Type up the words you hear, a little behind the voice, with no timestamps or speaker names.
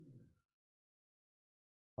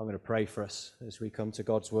I'm going to pray for us as we come to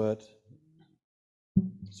God's word.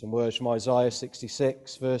 Some words from Isaiah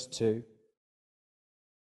 66, verse 2.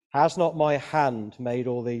 Has not my hand made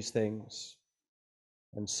all these things?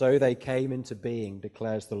 And so they came into being,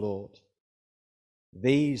 declares the Lord.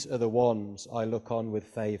 These are the ones I look on with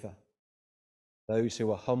favour, those who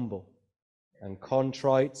are humble and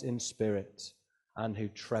contrite in spirit and who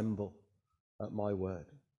tremble at my word.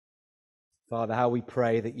 Father, how we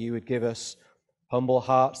pray that you would give us humble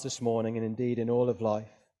hearts this morning and indeed in all of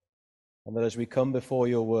life, and that as we come before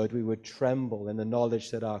your word, we would tremble in the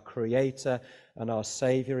knowledge that our Creator and our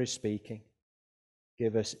Saviour is speaking.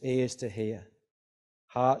 Give us ears to hear,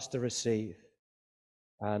 hearts to receive,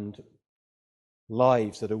 and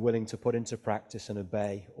lives that are willing to put into practice and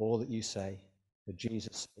obey all that you say. For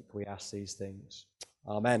Jesus' sake, we ask these things.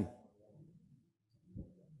 Amen.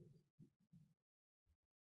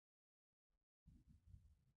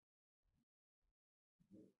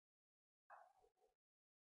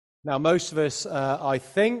 Now, most of us, I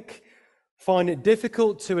think, find it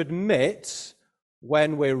difficult to admit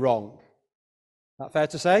when we're wrong. Is that fair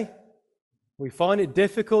to say? We find it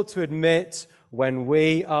difficult to admit when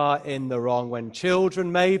we are in the wrong, when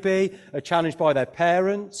children maybe are challenged by their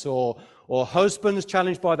parents, or husbands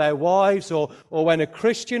challenged by their wives, or when a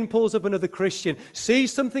Christian pulls up another Christian,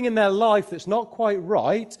 sees something in their life that's not quite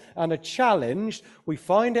right and are challenged, we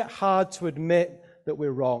find it hard to admit that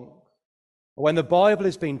we're wrong. When the Bible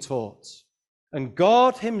is being taught and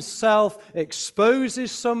God himself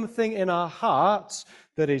exposes something in our hearts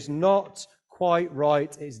that is not quite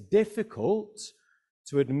right, it's difficult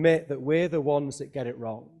to admit that we're the ones that get it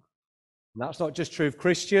wrong. And that's not just true of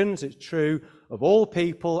Christians, it's true of all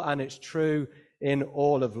people, and it's true in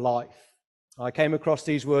all of life. I came across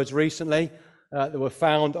these words recently that were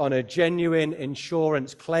found on a genuine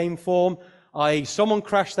insurance claim form, i.e. someone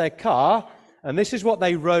crashed their car, and this is what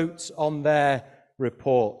they wrote on their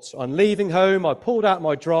report. On leaving home, I pulled out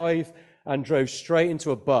my drive and drove straight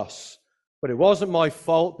into a bus. But it wasn't my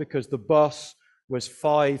fault because the bus was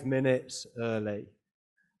 5 minutes early.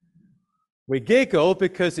 We giggle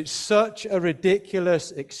because it's such a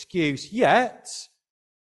ridiculous excuse, yet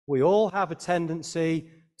we all have a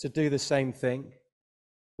tendency to do the same thing.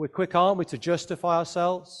 We're quick, aren't we, to justify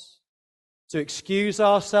ourselves, to excuse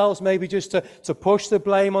ourselves, maybe just to push the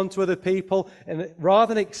blame onto other people, and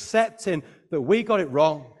rather than accepting that we got it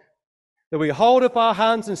wrong, that we hold up our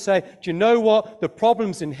hands and say, do you know what? The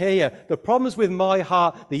problem's in here. The problem's with my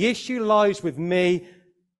heart. The issue lies with me.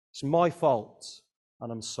 It's my fault,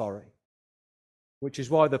 and I'm sorry. Which is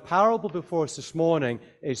why the parable before us this morning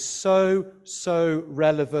is so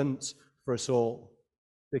relevant for us all.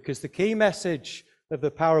 Because the key message of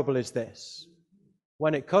the parable is this.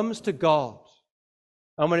 When it comes to God,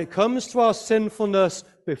 and when it comes to our sinfulness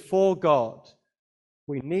before God,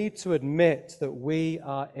 we need to admit that we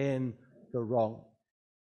are in the wrong.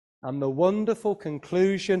 And the wonderful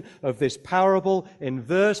conclusion of this parable in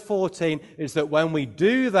verse 14 is that when we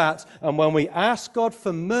do that, and when we ask God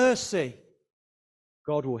for mercy,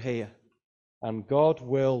 God will hear, and God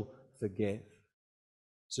will forgive.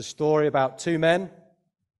 It's a story about two men,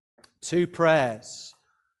 two prayers,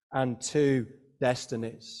 and two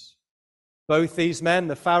destinies. Both these men,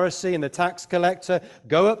 the Pharisee and the tax collector,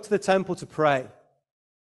 go up to the temple to pray.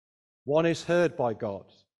 One is heard by God,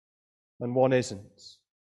 and one isn't.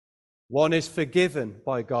 One is forgiven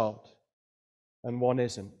by God, and one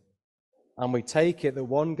isn't. And we take it that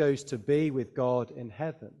one goes to be with God in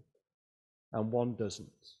heaven, and one doesn't.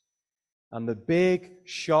 And the big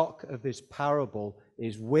shock of this parable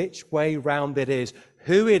is which way round it is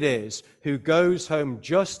who goes home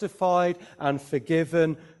justified and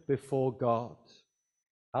forgiven before God.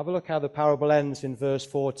 Have a look how the parable ends in verse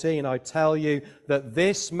 14. I tell you that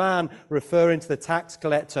this man, referring to the tax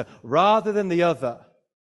collector, rather than the other,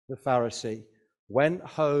 the Pharisee, went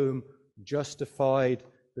home justified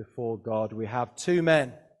before God. We have two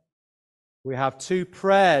men. We have two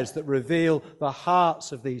prayers that reveal the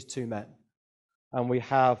hearts of these two men. And we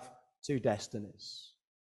have two destinies.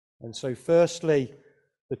 And so firstly,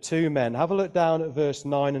 the two men. Have a look down at verse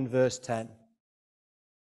 9 and verse 10.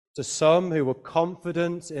 To some who were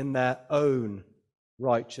confident in their own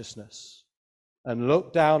righteousness and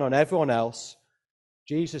looked down on everyone else,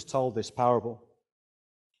 Jesus told this parable.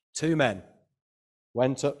 Two men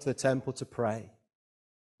went up to the temple to pray.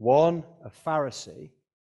 One, a Pharisee,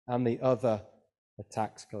 and the other, a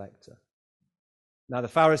tax collector. Now, the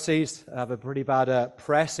Pharisees have a pretty bad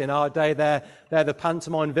press in our day. They're the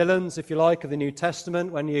pantomime villains, if you like, of the New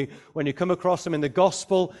Testament. When you come across them in the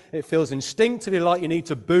gospel, it feels instinctively like you need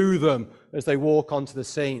to boo them as they walk onto the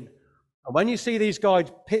scene. And when you see these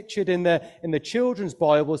guys pictured in the children's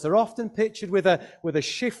Bibles, they're often pictured with a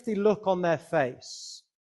shifty look on their face.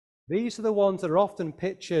 These are the ones that are often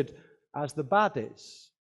pictured as the baddies.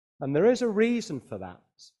 And there is a reason for that.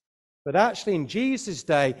 But actually, in Jesus'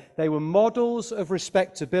 day, they were models of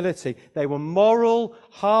respectability. They were moral,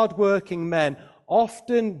 hard-working men,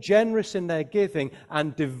 often generous in their giving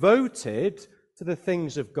and devoted to the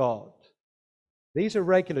things of God. These are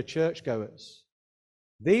regular churchgoers.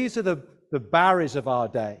 These are the Barrys of our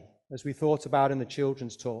day, as we thought about in the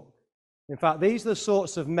children's talk. In fact, these are the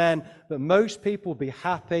sorts of men that most people would be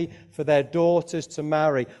happy for their daughters to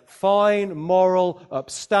marry. Fine, moral,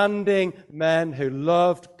 upstanding men who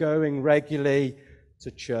loved going regularly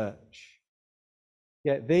to church.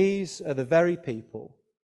 Yet these are the very people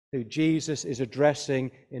who Jesus is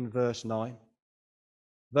addressing in verse 9.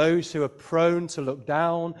 Those who are prone to look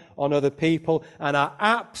down on other people and are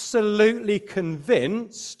absolutely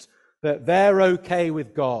convinced that they're okay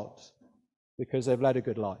with God because they've led a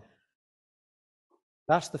good life.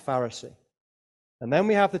 That's the Pharisee. And then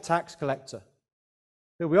we have the tax collector,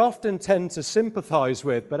 who we often tend to sympathize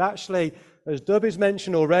with, but actually, as Dubby's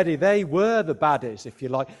mentioned already, they were the baddies, if you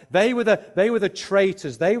like. They were the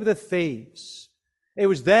traitors. They were the thieves. It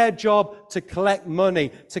was their job to collect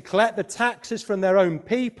money, to collect the taxes from their own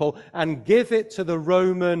people and give it to the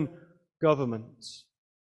Roman government.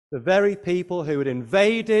 The very people who had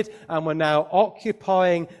invaded and were now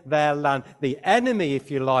occupying their land. The enemy,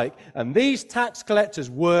 if you like. And these tax collectors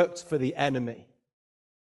worked for the enemy.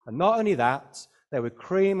 And not only that, they were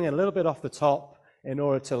creaming a little bit off the top in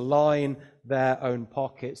order to line their own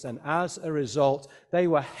pockets. And as a result, they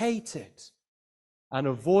were hated and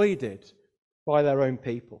avoided by their own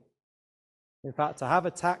people. In fact, to have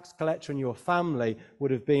a tax collector in your family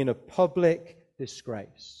would have been a public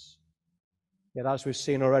disgrace. Yet, as we've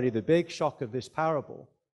seen already, the big shock of this parable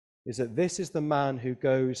is that this is the man who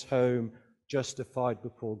goes home justified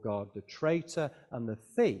before God. The traitor and the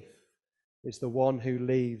thief is the one who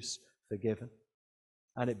leaves forgiven.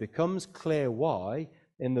 And it becomes clear why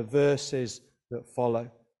in the verses that follow.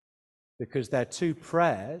 Because their two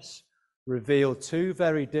prayers reveal two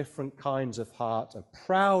very different kinds of heart. A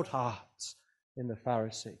proud heart in the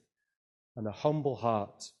Pharisee and a humble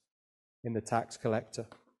heart in the tax collector.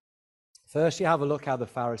 First, you have a look how the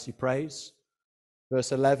Pharisee prays.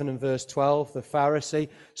 Verse 11 and verse 12, the Pharisee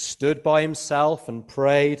stood by himself and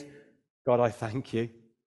prayed, God, I thank you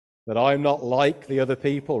that I'm not like the other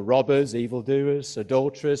people, robbers, evildoers,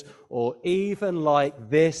 adulterers, or even like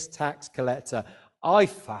this tax collector. I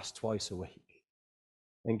fast twice a week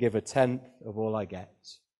and give a tenth of all I get.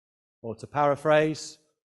 Or to paraphrase,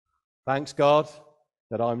 thanks God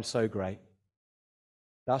that I'm so great.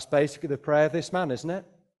 That's basically the prayer of this man, isn't it?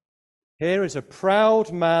 Here is a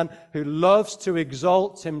proud man who loves to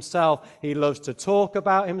exalt himself. He loves to talk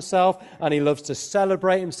about himself and he loves to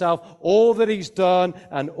celebrate himself, all that he's done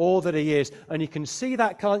and all that he is. And you can see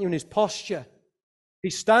that, can't you, in his posture.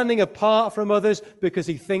 He's standing apart from others because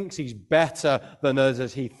he thinks he's better than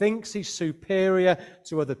others. He thinks he's superior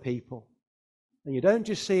to other people. And you don't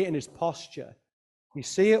just see it in his posture. You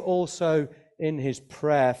see it also in his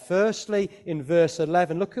prayer. Firstly, in verse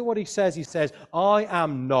 11, look at what he says. He says,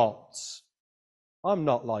 I'm not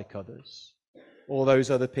like others, or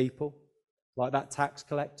those other people, like that tax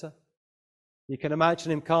collector. You can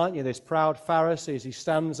imagine him, can't you, this proud Pharisee as he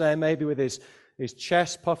stands there maybe with his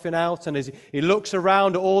chest puffing out, and as he looks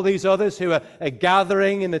around at all these others who are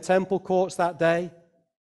gathering in the temple courts that day,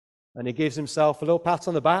 and he gives himself a little pat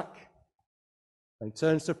on the back, and he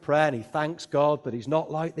turns to prayer and he thanks God that he's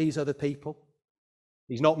not like these other people.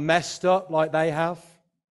 He's not messed up like they have.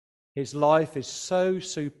 His life is so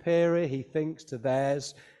superior, he thinks, to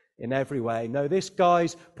theirs in every way. No, this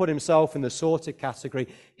guy's put himself in the sorted category.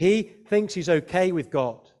 He thinks he's okay with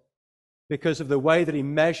God because of the way that he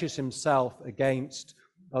measures himself against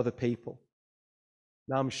other people.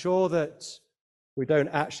 Now, I'm sure that we don't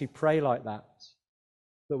actually pray like that,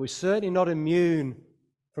 but we're certainly not immune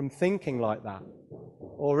from thinking like that,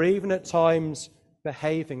 or even at times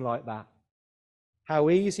behaving like that. How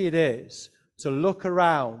easy it is to look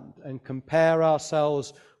around and compare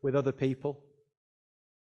ourselves with other people,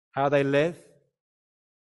 how they live,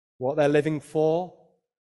 what they're living for,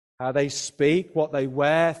 how they speak, what they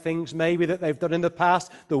wear, things maybe that they've done in the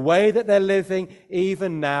past, the way that they're living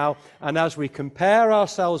even now. And as we compare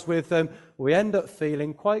ourselves with them, we end up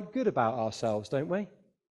feeling quite good about ourselves, don't we?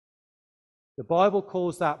 The Bible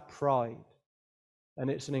calls that pride, and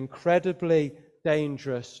it's an incredibly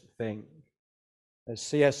dangerous thing. As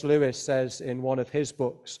C.S. Lewis says in one of his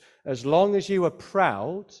books, as long as you are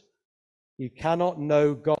proud, you cannot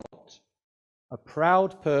know God. A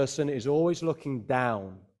proud person is always looking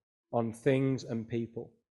down on things and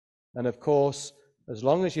people. And of course, as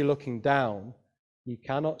long as you're looking down, you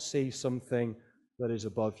cannot see something that is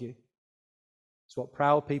above you. It's what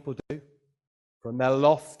proud people do. From their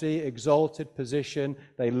lofty, exalted position,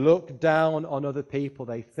 they look down on other people.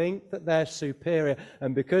 They think that they're superior.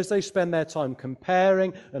 And because they spend their time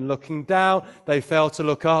comparing and looking down, they fail to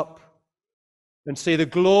look up and see the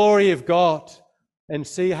glory of God and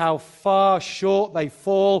see how far short they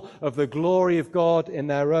fall of the glory of God in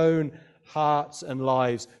their own hearts and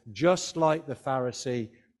lives, just like the Pharisee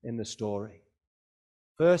in the story.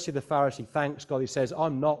 Firstly, the Pharisee thanks God. He says,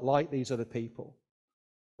 I'm not like these other people.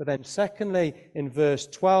 But then secondly, in verse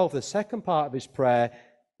 12, the second part of his prayer,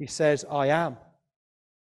 he says, I am.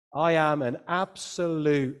 I am an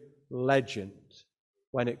absolute legend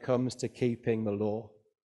when it comes to keeping the law.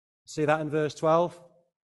 See that in verse 12?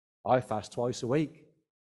 I fast twice a week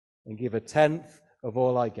and give a tenth of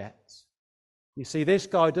all I get. You see, this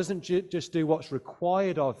guy doesn't just do what's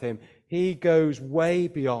required of him. He goes way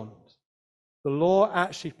beyond. The law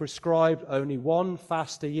actually prescribed only one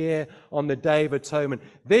fast a year on the Day of Atonement.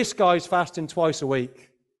 This guy's fasting twice a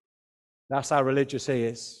week. That's how religious he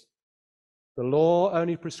is. The law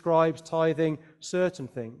only prescribes tithing certain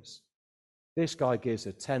things. This guy gives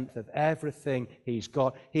a tenth of everything he's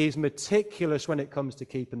got. He's meticulous when it comes to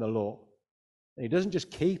keeping the law. And he doesn't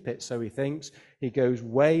just keep it, so he thinks. He goes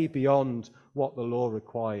way beyond what the law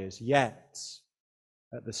requires. Yet,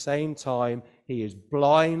 at the same time, he is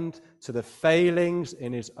blind to the failings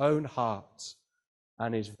in his own heart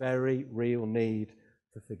and his very real need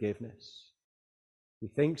for forgiveness. He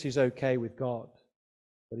thinks he's okay with God,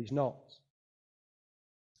 but he's not.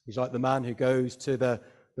 He's like the man who goes to the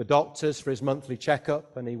doctors for his monthly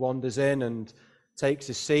checkup, and he wanders in and takes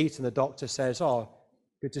his seat, and the doctor says, oh,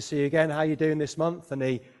 good to see you again. How are you doing this month? And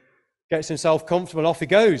he gets himself comfortable and off he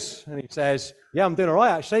goes. And he says, yeah, I'm doing all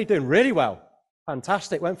right, actually, doing really well.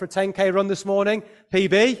 Fantastic. Went for a 10K run this morning,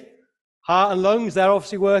 PB. Heart and lungs, they're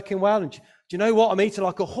obviously working well. And do you know what? I'm eating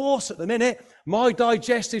like a horse at the minute. My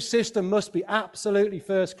digestive system must be absolutely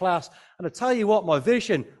first class. And I tell you what, my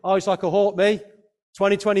vision, eyes like a hawk, me,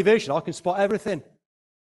 20/20 vision, I can spot everything.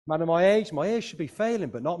 Man of my ears should be failing,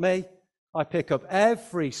 but not me. I pick up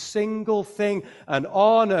every single thing, and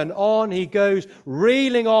on he goes,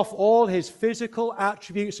 reeling off all his physical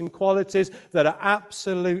attributes and qualities that are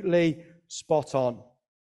absolutely spot on.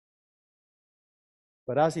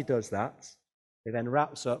 But as he does that, he then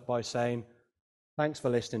wraps up by saying, thanks for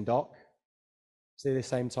listening, Doc. See you the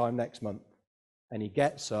same time next month. And he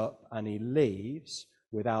gets up and he leaves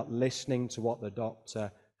without listening to what the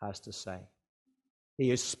doctor has to say. He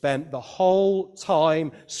has spent the whole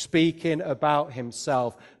time speaking about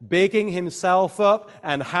himself, bigging himself up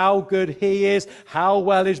and how good he is, how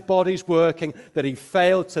well his body's working, that he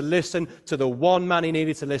failed to listen to the one man he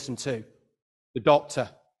needed to listen to, the doctor,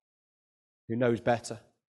 who knows better.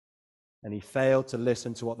 And he failed to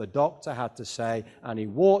listen to what the doctor had to say, and he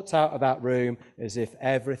walked out of that room as if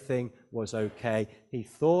everything was okay. He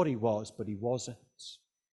thought he was, but he wasn't.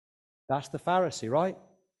 That's the Pharisee, right?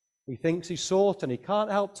 He thinks he's sorted and he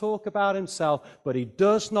can't help talk about himself, but he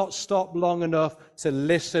does not stop long enough to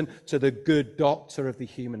listen to the good doctor of the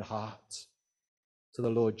human heart, to the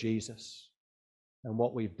Lord Jesus, and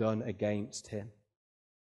what we've done against him.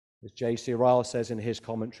 As J.C. Ryle says in his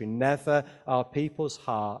commentary, never are people's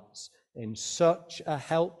hearts in such a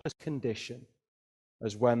helpless condition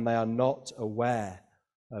as when they are not aware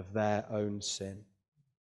of their own sin.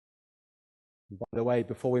 And by the way,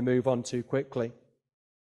 before we move on too quickly,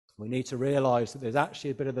 we need to realize that there's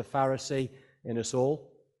actually a bit of the Pharisee in us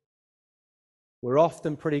all. We're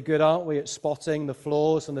often pretty good, aren't we, at spotting the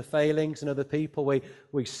flaws and the failings in other people.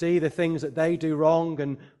 We see the things that they do wrong,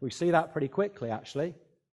 and we see that pretty quickly, actually.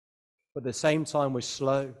 But at the same time, we're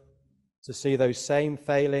slow to see those same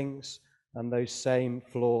failings and those same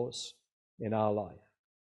flaws in our life.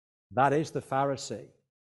 That is the Pharisee.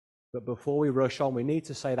 But before we rush on, we need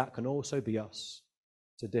to say that can also be us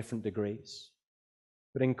to different degrees.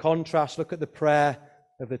 But in contrast, look at the prayer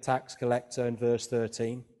of the tax collector in verse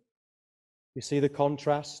 13. You see the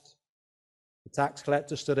contrast? The tax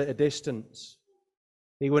collector stood at a distance.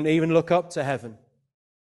 He wouldn't even look up to heaven,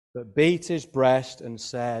 but beat his breast and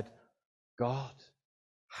said, God,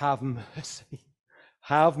 have mercy.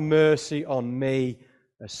 Have mercy on me,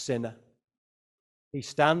 a sinner. He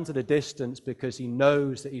stands at a distance because he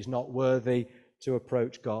knows that he's not worthy to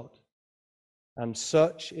approach God. And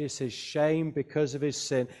such is his shame because of his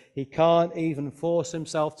sin. He can't even force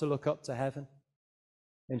himself to look up to heaven.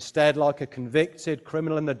 Instead, like a convicted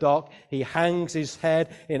criminal in the dock, he hangs his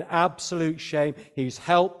head in absolute shame. He's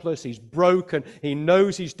helpless, he's broken, he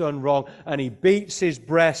knows he's done wrong, and he beats his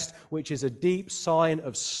breast, which is a deep sign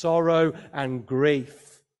of sorrow and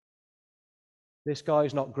grief. This guy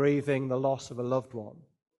is not grieving the loss of a loved one.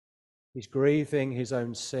 He's grieving his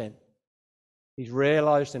own sin. He's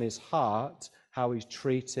realized in his heart how he's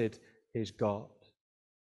treated his God.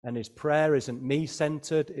 And his prayer isn't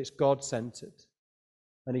me-centered, it's God-centered.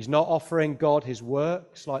 And he's not offering God his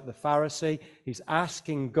works like the Pharisee. He's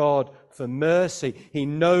asking God for mercy. He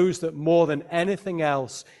knows that more than anything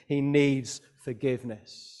else, he needs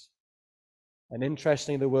forgiveness. And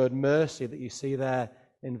interestingly, the word mercy that you see there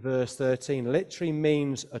in verse 13 literally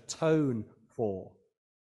means atone for.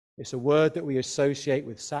 It's a word that we associate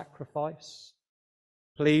with sacrifice.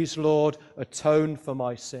 Please, Lord, atone for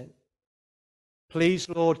my sin. Please,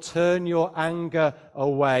 Lord, turn your anger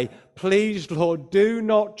away. Please, Lord, do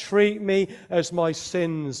not treat me as my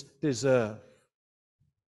sins deserve.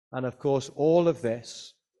 And of course, all of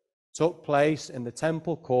this took place in the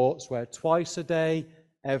temple courts where twice a day,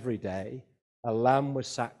 every day, a lamb was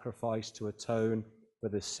sacrificed to atone for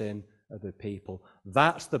the sin of the people.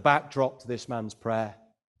 That's the backdrop to this man's prayer.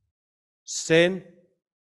 Sin,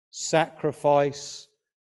 sacrifice,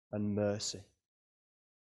 and mercy.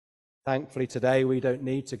 Thankfully, today we don't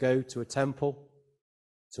need to go to a temple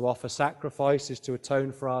to offer sacrifices to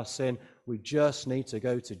atone for our sin. We just need to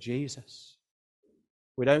go to Jesus.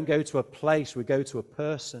 We don't go to a place, we go to a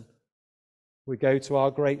person. We go to our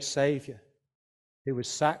great Savior, who was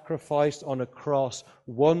sacrificed on a cross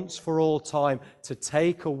once for all time to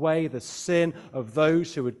take away the sin of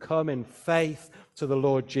those who would come in faith to the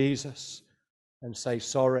Lord Jesus and say,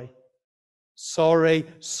 sorry. Sorry,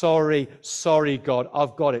 sorry, sorry, God,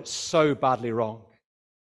 I've got it so badly wrong.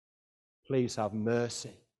 Please have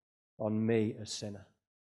mercy on me, a sinner.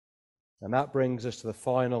 And that brings us to the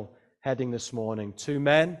final heading this morning. Two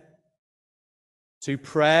men, two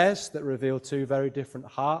prayers that reveal two very different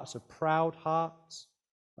hearts, a proud heart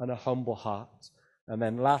and a humble heart. And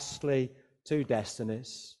then lastly, two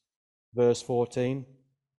destinies. Verse 14,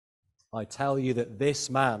 I tell you that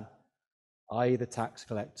this man, i.e. the tax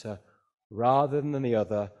collector, rather than the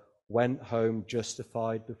other, went home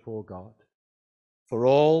justified before God. For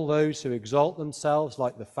all those who exalt themselves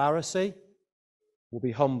like the Pharisee will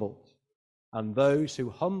be humbled, and those who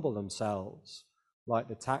humble themselves like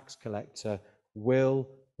the tax collector will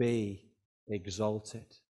be exalted.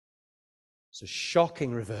 It's a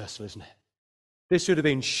shocking reversal, isn't it? This would have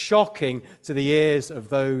been shocking to the ears of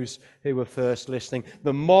those who were first listening.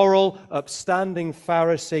 The moral, upstanding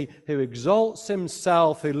Pharisee who exalts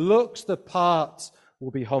himself, who looks the part,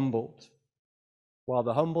 will be humbled, while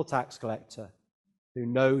the humble tax collector, who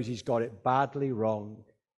knows he's got it badly wrong,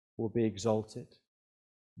 will be exalted.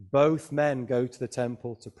 Both men go to the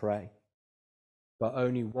temple to pray, but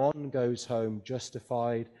only one goes home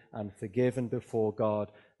justified and forgiven before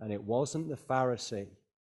God, and it wasn't the Pharisee.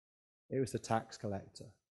 It was the tax collector.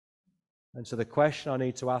 And so the question I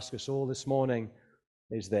need to ask us all this morning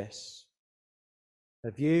is this.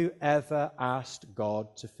 Have you ever asked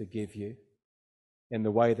God to forgive you in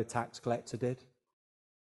the way the tax collector did?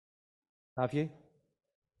 Have you?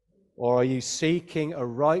 Or are you seeking a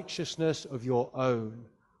righteousness of your own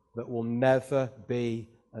that will never be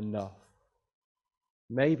enough?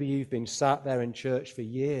 Maybe you've been sat there in church for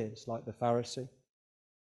years like the Pharisee.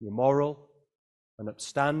 You're moral and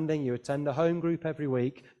upstanding, you attend a home group every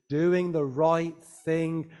week, doing the right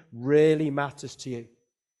thing really matters to you.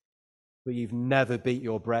 But you've never beat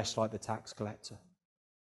your breast like the tax collector.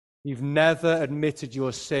 You've never admitted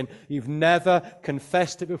your sin. You've never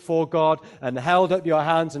confessed it before God and held up your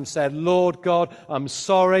hands and said, Lord God, I'm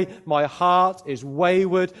sorry, my heart is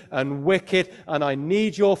wayward and wicked and I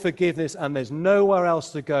need your forgiveness and there's nowhere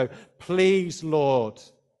else to go. Please, Lord,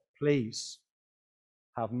 please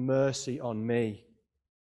have mercy on me,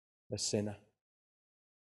 a sinner.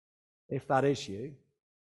 If that is you,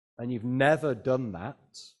 and you've never done that,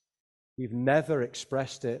 you've never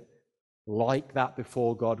expressed it like that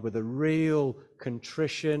before God with a real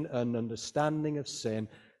contrition and understanding of sin,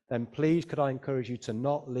 then please could I encourage you to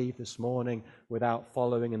not leave this morning without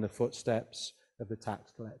following in the footsteps of the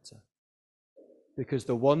tax collector. Because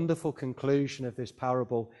the wonderful conclusion of this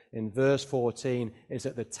parable in verse 14 is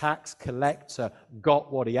that the tax collector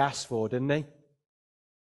got what he asked for, didn't he?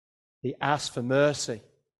 He asked for mercy,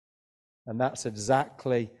 and that's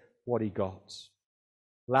exactly what he got.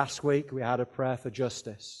 Last week we had a prayer for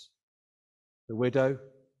justice. The widow,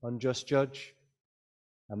 unjust judge,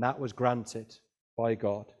 and that was granted by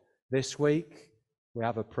God. This week we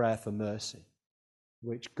have a prayer for mercy.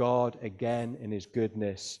 which God, again, in his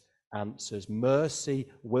goodness, answers. Mercy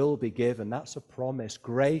will be given. That's a promise.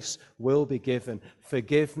 Grace will be given.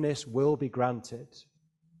 Forgiveness will be granted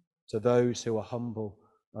to those who are humble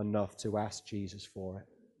enough to ask Jesus for it.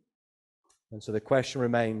 And so the question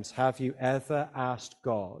remains, have you ever asked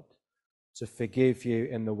God to forgive you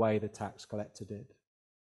in the way the tax collector did?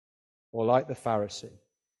 Or like the Pharisee,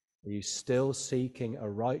 are you still seeking a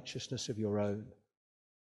righteousness of your own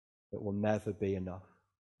that will never be enough?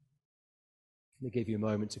 Let me give you a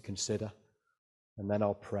moment to consider, and then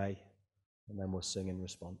I'll pray, and then we'll sing in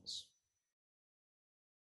response.